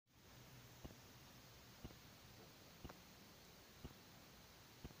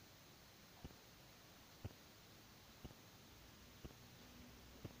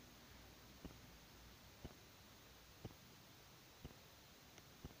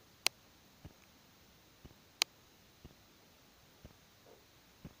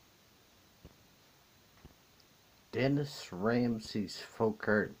Dennis Ramsay's folk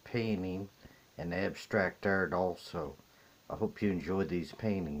art painting and abstract art also. I hope you enjoy these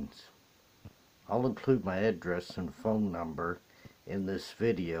paintings. I'll include my address and phone number in this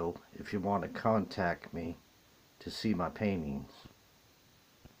video if you want to contact me to see my paintings.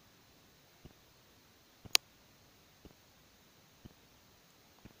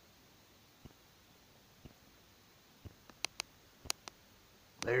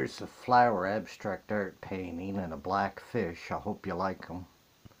 There's a flower abstract art painting and a black fish. I hope you like them.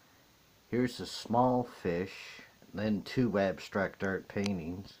 Here's a small fish, then two abstract art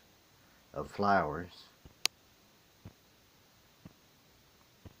paintings of flowers.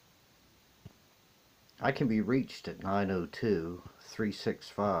 I can be reached at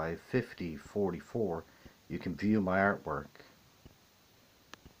 902-365-5044. You can view my artwork.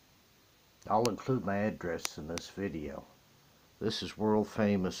 I'll include my address in this video. This is world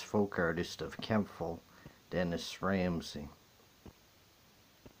famous folk artist of Kempville, Dennis Ramsay.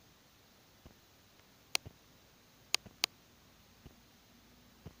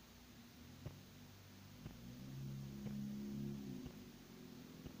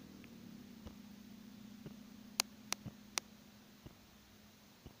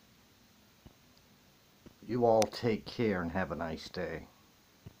 You all take care and have a nice day.